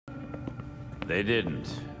They didn't.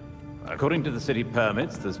 According to the city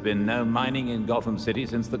permits, there's been no mining in Gotham City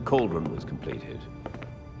since the Cauldron was completed.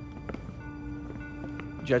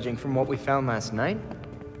 Judging from what we found last night,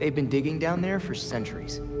 they've been digging down there for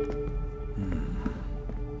centuries.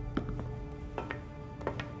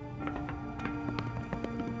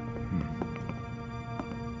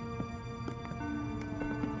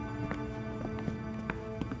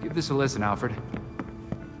 Give this a listen, Alfred.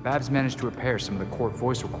 Babs managed to repair some of the court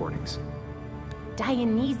voice recordings.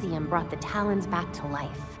 Dionysium brought the Talons back to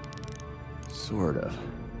life. Sort of.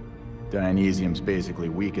 Dionysium's basically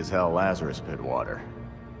weak as hell Lazarus pit water.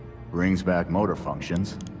 Brings back motor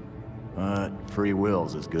functions, but free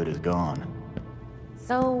will's as good as gone.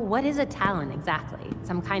 So what is a Talon exactly?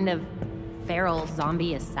 Some kind of feral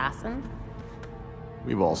zombie assassin?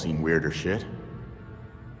 We've all seen weirder shit.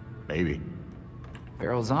 Maybe.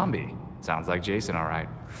 Feral zombie. Sounds like Jason, all right.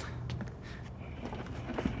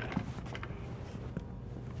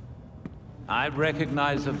 I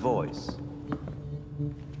recognize a voice.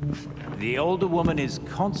 The older woman is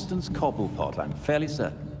Constance Cobblepot, I'm fairly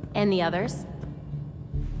certain. And the others?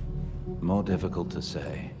 More difficult to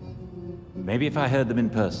say. Maybe if I heard them in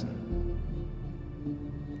person.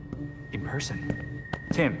 In person?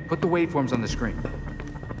 Tim, put the waveforms on the screen.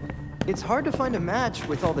 It's hard to find a match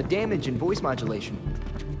with all the damage and voice modulation.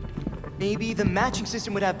 Maybe the matching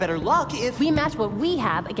system would have better luck if... We match what we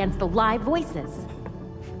have against the live voices.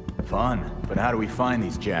 Fun, but how do we find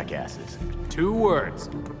these jackasses? 2 words.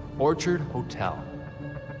 Orchard Hotel.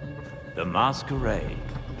 The Masquerade.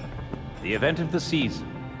 The event of the season.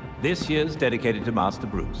 This year's dedicated to Master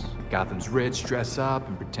Bruce. Gotham's rich dress up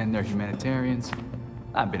and pretend they're humanitarians.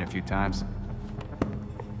 I've been a few times.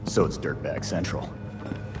 So it's Dirtbag Central.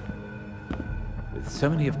 With so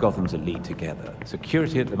many of Gotham's elite together,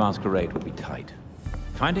 security at the Masquerade will be tight.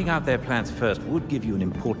 Finding out their plans first would give you an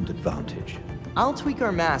important advantage. I'll tweak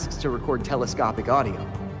our masks to record telescopic audio.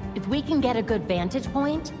 If we can get a good vantage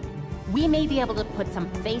point, we may be able to put some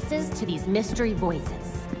faces to these mystery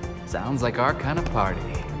voices. Sounds like our kind of party.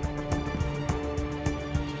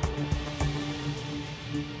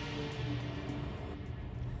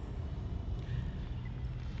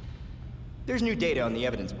 There's new data on the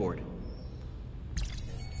evidence board.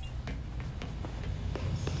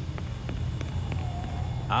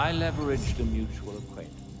 I leveraged a mutual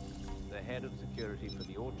acquaintance. The head of security for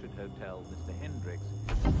the Orchard Hotel, Mr. Hendricks,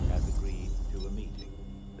 has agreed to a meeting.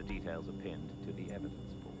 The details are pinned to the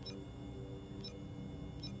evidence board.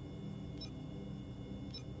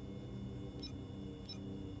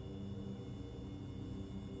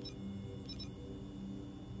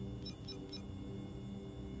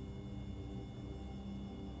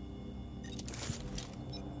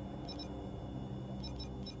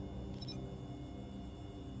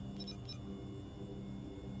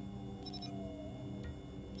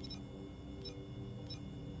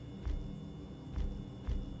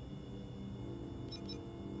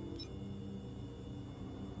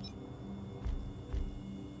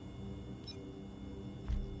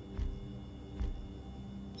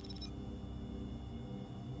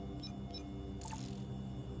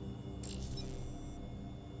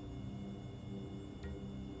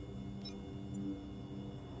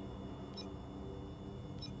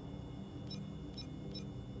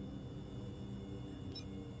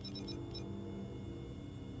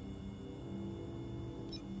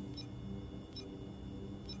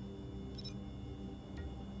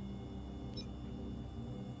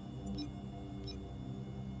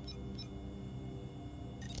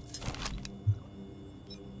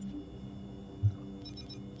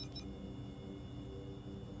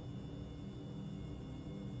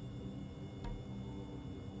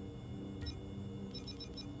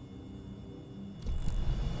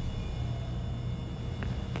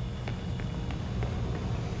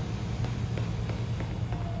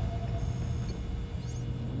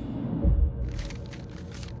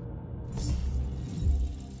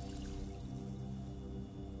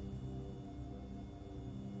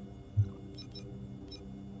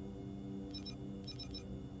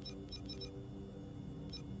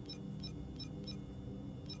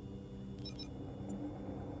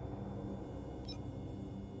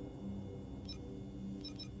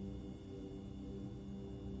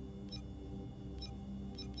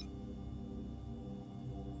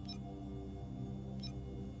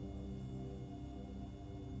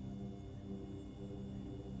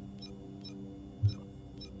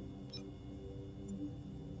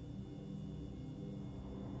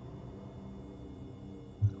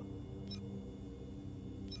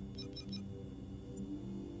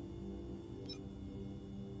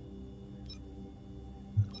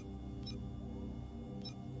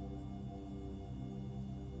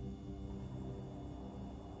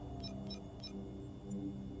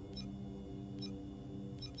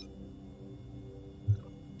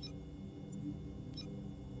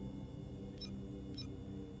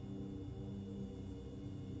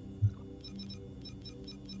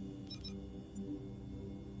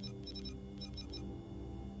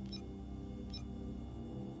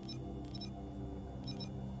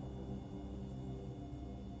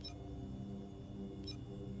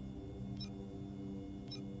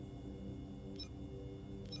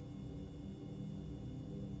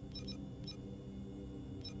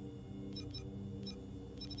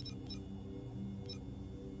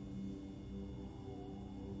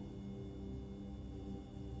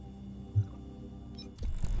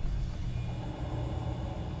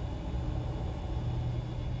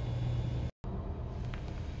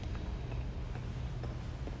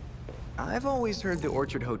 I've always heard the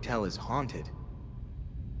Orchard Hotel is haunted.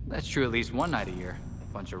 That's true at least one night a year.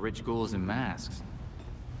 Bunch of rich ghouls in masks.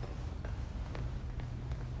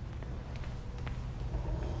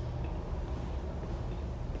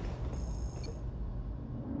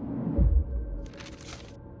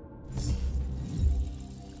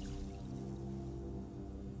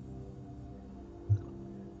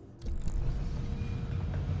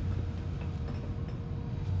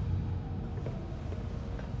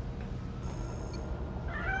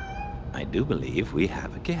 I do believe we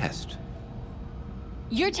have a guest.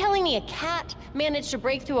 You're telling me a cat managed to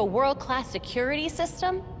break through a world-class security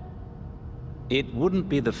system? It wouldn't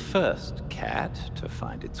be the first cat to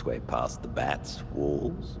find its way past the bat's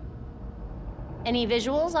walls. Any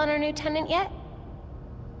visuals on our new tenant yet?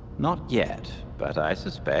 Not yet, but I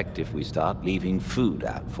suspect if we start leaving food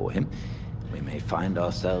out for him, we may find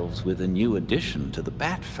ourselves with a new addition to the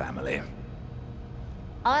Bat family.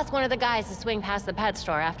 I'll ask one of the guys to swing past the pet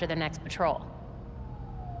store after the next patrol.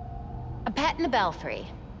 A pet in the belfry.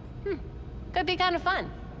 Could be kind of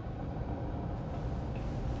fun.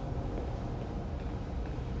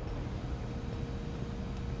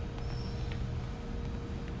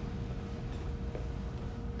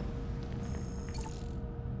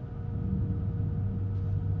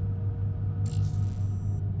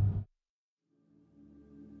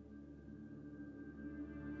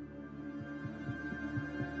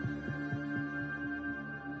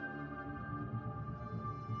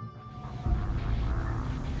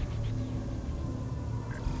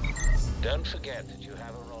 Don't forget that you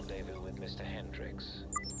have a rendezvous with Mr. Hennrix.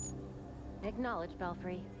 Acknowledge,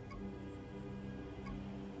 Belfry.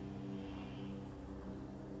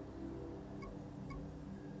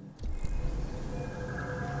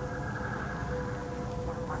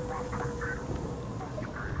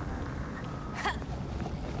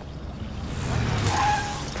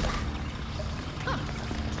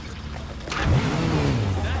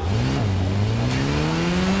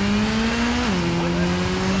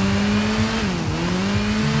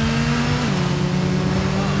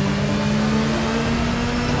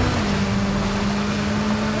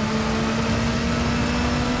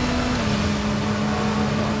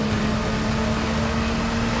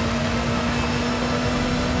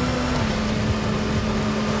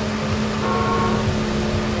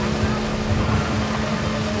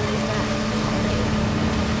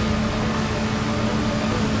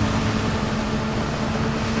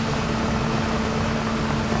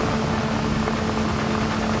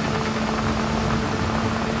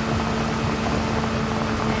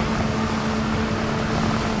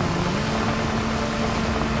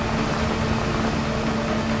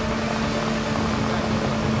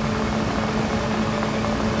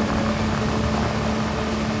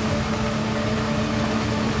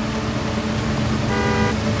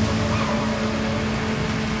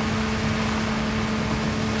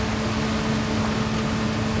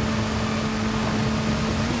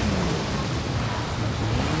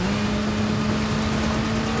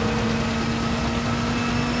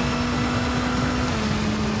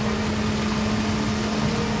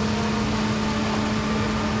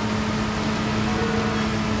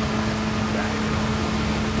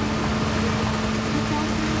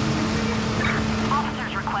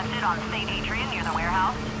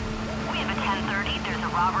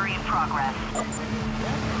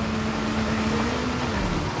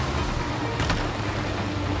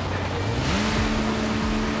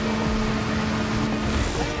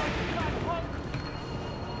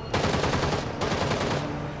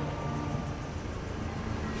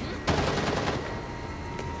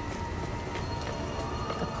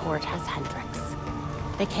 Court has Hendrix.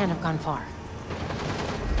 They can't have gone far.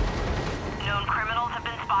 Known criminals have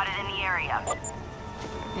been spotted in the area.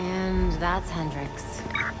 And that's Hendrix.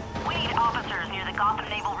 We need officers near the Gotham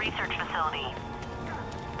Naval Research Facility.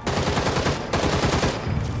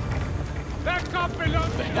 Back up below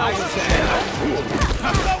the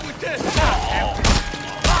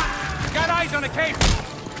Got eyes on a cave!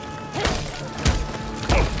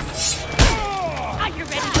 Are you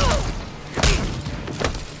ready?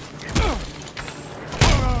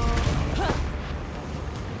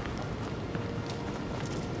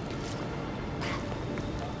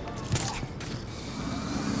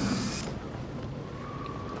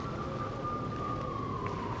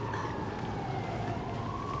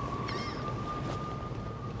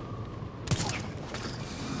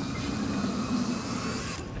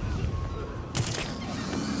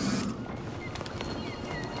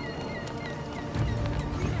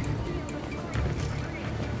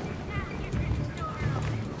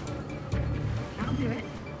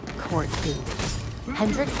 Court booth.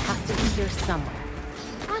 Hendrix has to be here somewhere.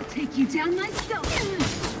 take you down myself.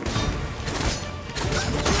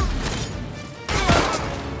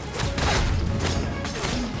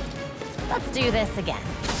 Let's do this again.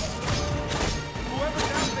 Whoever's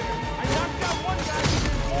out there, I knocked out one guy who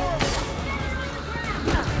did horrible.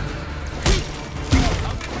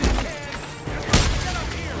 I'll give you a hand. Everybody get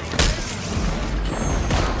up here,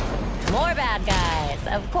 okay? More bad guys,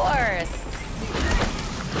 of course.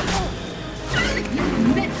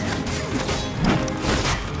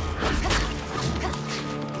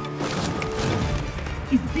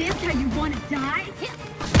 Is this how you want to die?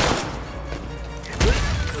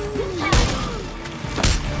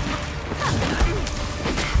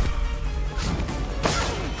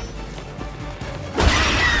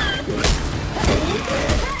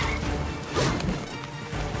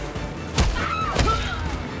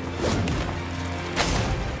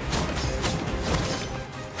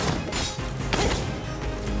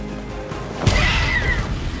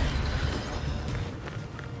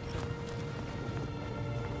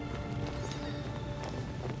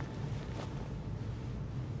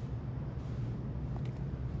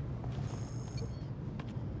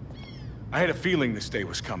 I had a feeling this day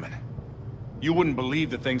was coming. You wouldn't believe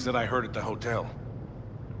the things that I heard at the hotel.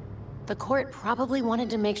 The court probably wanted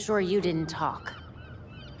to make sure you didn't talk.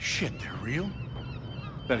 Shit, they're real?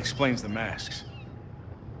 That explains the masks.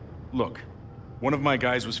 Look, one of my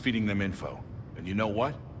guys was feeding them info. And you know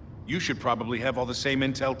what? You should probably have all the same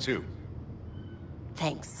intel too.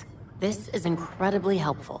 Thanks. This is incredibly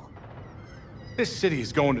helpful. This city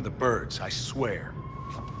is going to the birds, I swear.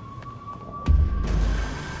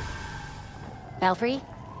 Belfry,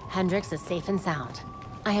 Hendricks is safe and sound.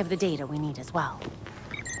 I have the data we need as well.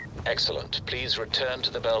 Excellent. Please return to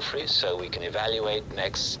the Belfry so we can evaluate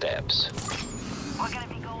next steps. We're gonna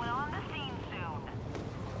be going on the scene soon.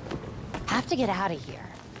 Have to get out of here.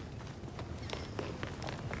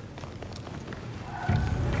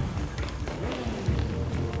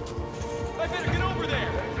 I better get over there!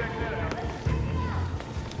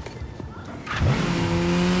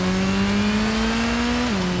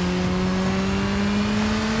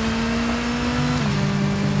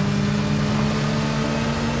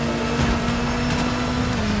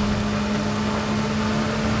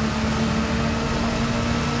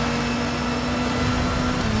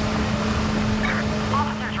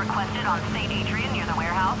 Officers requested on St. Adrian near the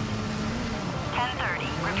warehouse. 10:30.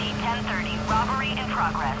 Repeat, 10:30. Robbery in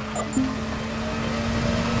progress.